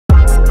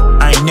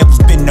ain't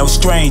never been no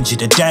stranger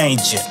to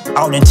danger.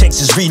 All in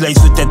Texas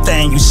relays with that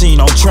thing you seen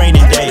on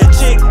training day.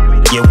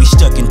 Yeah, we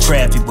stuck in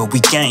traffic, but we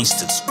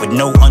gangsters with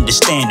no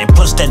understanding.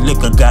 Plus that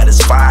liquor got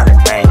us violent,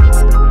 man.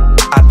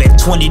 I bet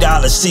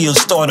 $20 seals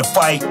start a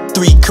fight.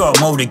 3-car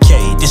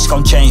motorcade, this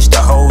gon' change the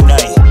whole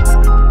night.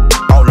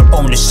 All up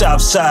on the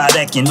south side,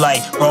 acting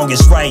like wrong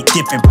is right,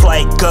 different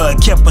plight.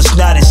 God kept us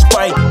not in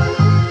spite.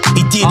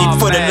 He did it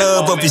for the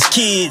love of his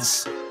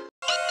kids.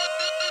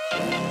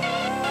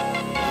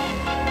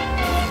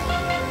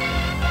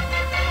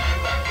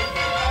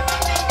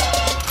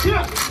 I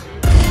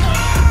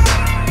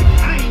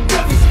ain't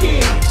never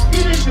scared.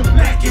 It ain't the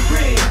black and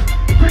red.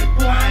 Great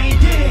boy, I ain't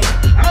dead.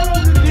 I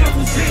on the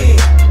devil's head.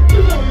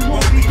 You know he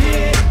won't be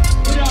dead,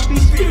 but I'll be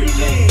spirit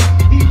led.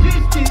 He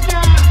pissed and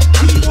died,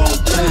 he won't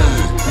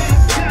blood.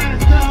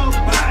 Baptized dog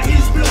by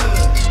his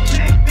blood.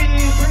 Black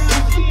man,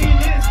 brown skin,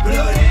 that's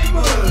blood and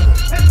mud.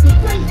 That's the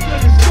face of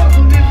the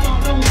struggle, that's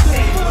all don't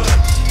say much.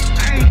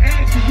 I ain't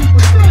asking you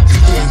for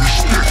nothing.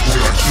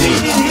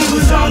 He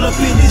was all up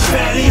in this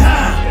valley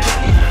high.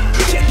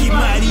 Check him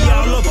out, he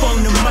all up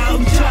on the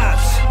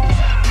mountaintops.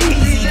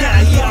 Easy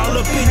now, he all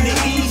up in the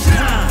east,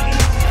 huh?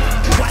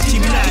 Watch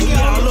him now, he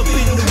all up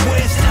in the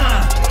west,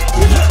 huh?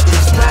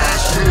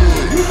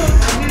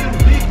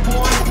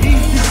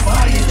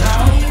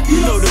 You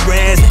know the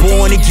Raz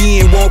born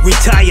again won't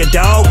retire,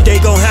 dog. They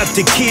gon' have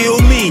to kill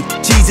me.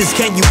 Jesus,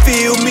 can you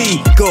feel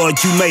me?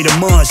 God, you made a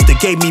monster,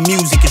 gave me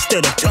music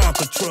instead of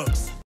Tonka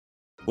trucks.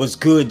 What's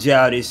good,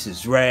 y'all? This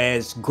is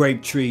Raz,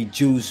 Grape Tree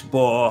Juice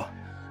Bar.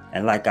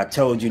 And like I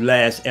told you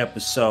last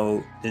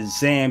episode, the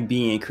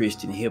Zambian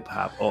Christian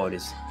hip-hop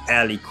artist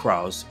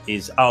Alicross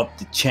is off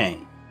the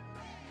chain.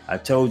 I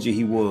told you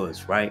he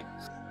was, right?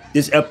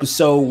 This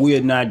episode,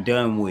 we're not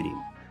done with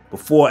him.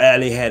 Before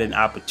Ali had an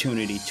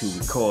opportunity to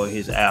record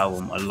his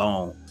album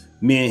alone,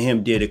 me and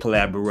him did a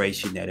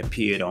collaboration that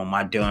appeared on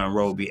my Don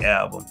Roby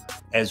album,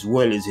 as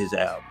well as his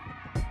album.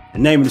 The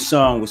name of the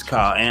song was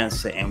called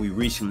Answer, and we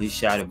recently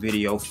shot a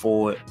video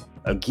for it.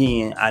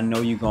 Again, I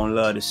know you're gonna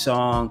love the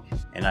song,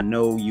 and I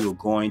know you're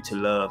going to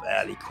love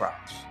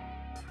Alicross.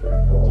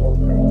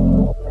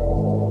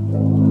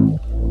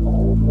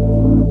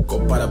 Go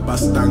para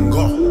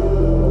Bastango.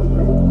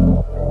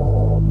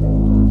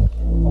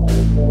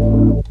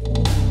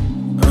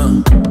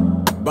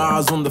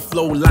 Bars on the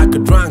floor like a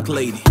drunk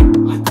lady.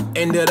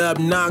 Ended up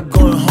not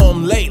going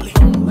home lately.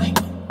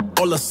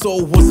 All I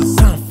saw was the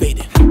sun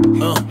fading.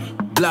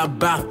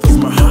 Bloodbath was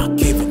my heart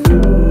giving.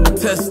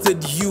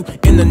 Tested you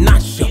in a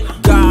nutshell.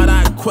 God,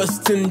 I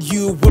questioned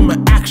you with my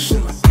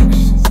actions.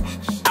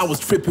 I was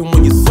tripping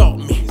when you saw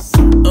me.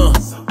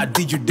 I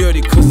did you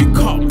dirty cause you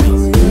caught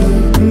me.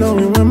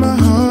 Knowing where my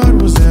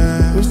heart was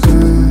at.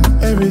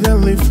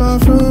 Evidently far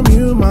from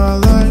you, my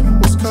life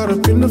was caught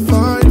up in the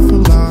fight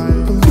for life.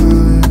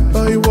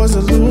 But it was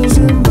a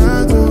losing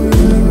battle.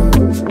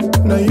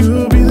 Now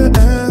you'll be the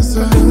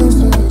answer.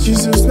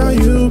 Jesus, now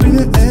you'll be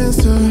the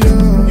answer.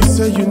 You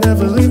said you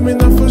never leave me,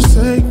 nor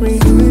forsake me.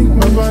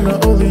 My partner,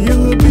 only you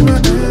will be my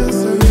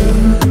answer.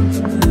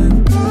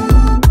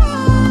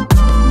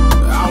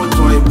 I was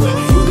trying to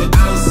you the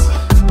answer.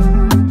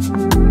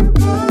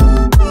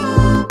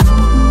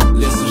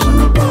 Listen,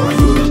 Shaka Power,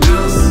 you the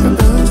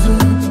answer.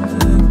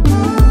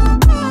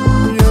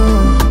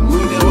 We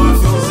never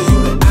feel so you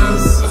the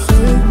answer.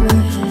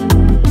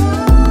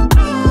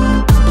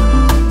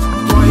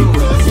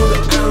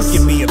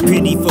 Give me a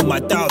penny for my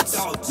thoughts.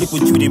 Look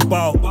what you done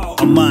bought.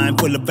 A mind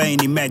full of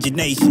vain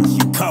imaginations.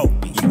 You caught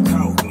me.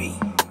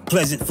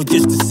 Pleasant for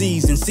just a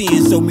season,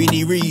 seeing so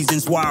many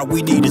reasons why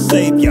we need to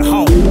save your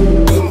heart.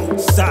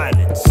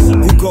 Silence.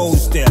 Who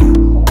goes there?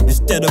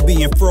 Instead of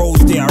being froze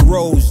there, I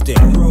rose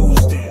there.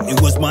 It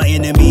was my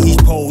enemy, he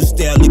posed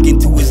there. Look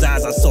into his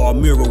eyes, I saw a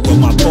mirror where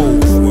my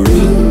foes were.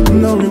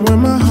 Knowing where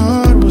my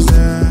heart was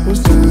at.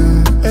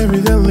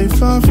 Evidently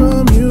far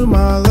from you,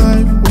 my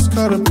life was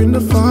caught up in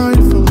the fight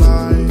for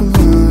life.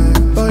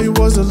 But it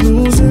was a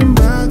losing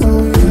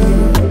battle.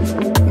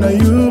 Now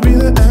you'll be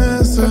the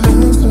answer.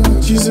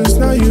 Jesus,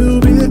 now you'll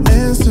be the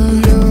answer.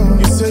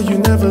 You said you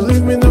never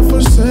leave me, nor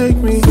forsake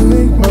me.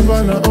 My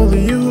partner,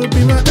 only you will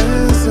be my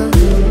answer.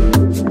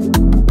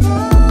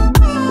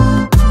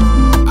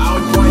 I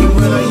was trying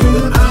when you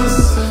the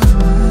answer.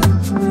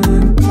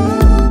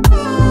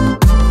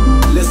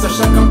 Listen,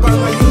 Shaka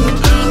Power, you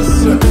the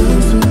answer.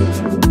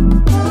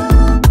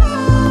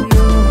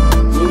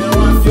 We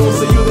never feel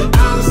so you the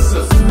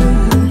answer.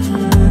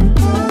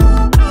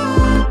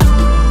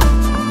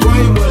 Why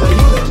when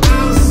you the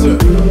answer?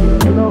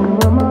 Knowing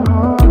where my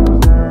heart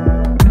was at.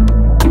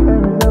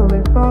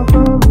 Evidently far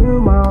from you,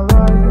 my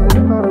life was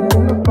caught up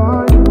in the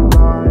fight for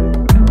life.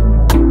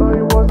 But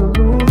it was a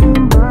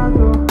losing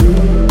battle.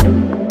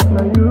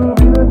 Now you'll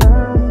be the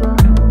answer.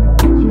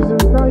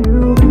 Jesus, now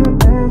you'll be the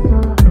answer.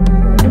 You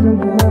said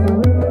you never leave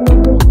me,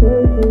 nor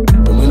forsake me.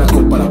 I'm gonna go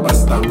para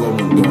Bastango,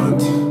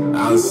 Mundant.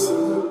 Answer.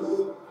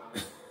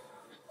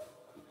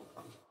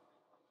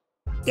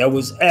 That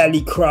was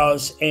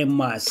Alicross and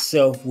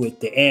myself with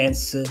the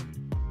answer.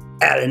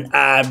 Allen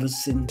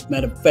Iverson.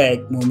 Matter of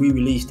fact, when we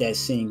released that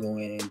single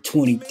in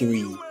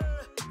 23,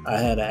 I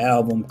had an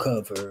album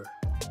cover,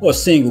 or a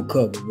single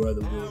cover,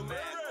 rather,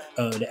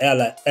 with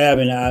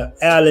the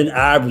Allen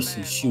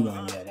Iverson shoe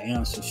on there, the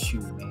Answer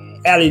shoe,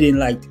 man. Allie didn't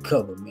like the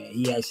cover, man.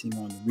 He actually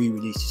wanted to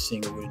re-release the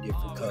single with a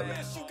different cover.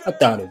 I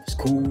thought it was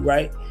cool,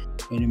 right?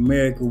 In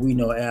America, we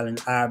know Allen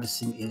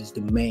Iverson is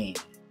the man,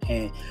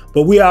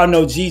 but we all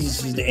know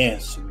Jesus is the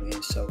answer,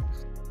 man. So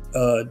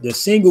the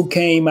single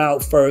came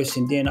out first,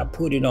 and then I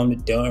put it on the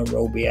Don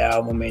Roby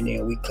album, and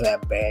then we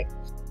clapped back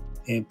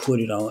and put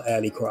it on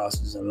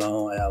Alicross and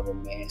Lil Raskull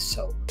album, man.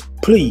 So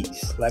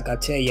please, like I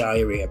tell y'all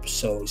every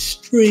episode,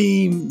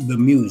 stream the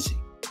music.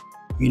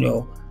 You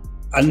know,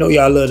 I know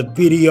y'all love the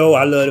video.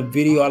 I love the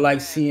video. I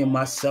like seeing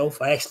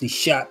myself. I actually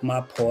shot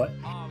my part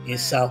in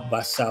South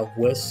by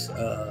Southwest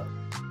a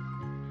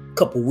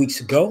couple weeks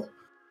ago.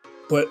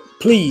 But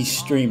please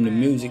stream the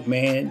music,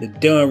 man. The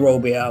Don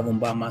Roby album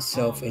by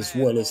myself, as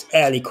well as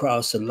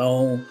Alicross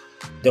alone.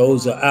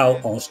 Those are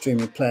out on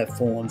streaming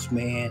platforms,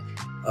 man.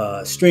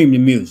 Stream the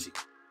music.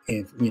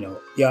 And, you know,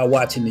 y'all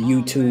watching the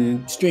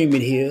YouTube, stream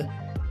it here.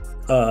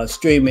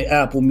 Stream it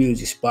Apple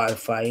Music,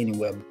 Spotify,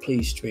 anywhere. But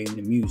please stream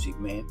the music,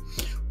 man.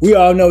 We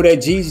all know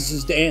that Jesus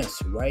is the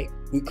answer, right?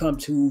 We come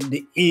to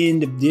the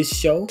end of this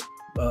show,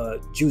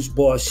 Juice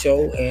Bar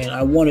Show, and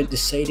I wanted to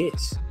say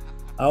this.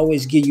 I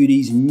always give you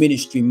these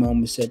ministry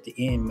moments at the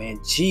end, man.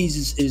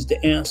 Jesus is the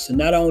answer.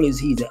 Not only is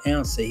he the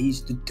answer,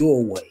 he's the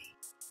doorway.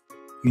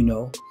 You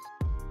know,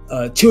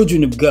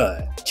 children of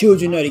God,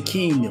 children of the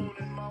kingdom.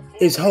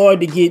 It's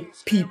hard to get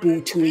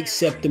people to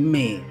accept a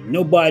man.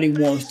 Nobody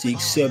wants to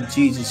accept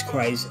Jesus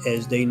Christ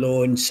as their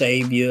Lord and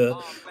Savior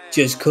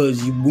just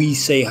because we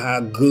say how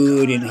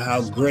good and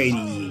how great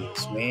he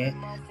is, man.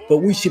 But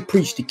we should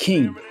preach the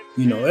kingdom.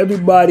 You know,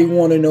 everybody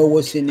want to know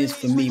what's in this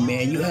for me,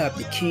 man. You have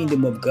the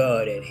kingdom of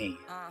God at hand.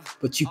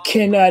 But you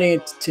cannot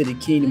enter to the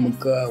kingdom of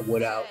God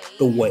without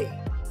the way.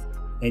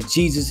 And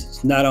Jesus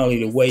is not only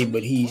the way,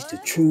 but he's the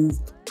truth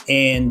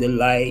and the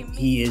light.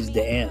 He is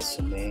the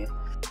answer, man.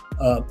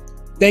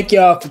 Thank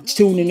y'all for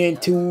tuning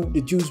into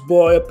the Juice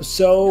Bar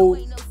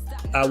episode.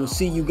 I will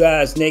see you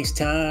guys next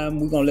time.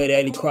 We're going to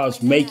let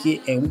Alicross make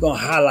it, and we're going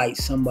to highlight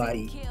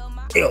somebody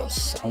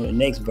else on the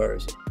next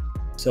version.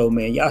 So,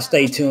 man, y'all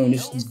stay tuned.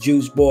 This is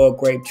Juice Bar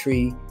Grape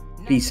Tree.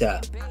 Peace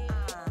out.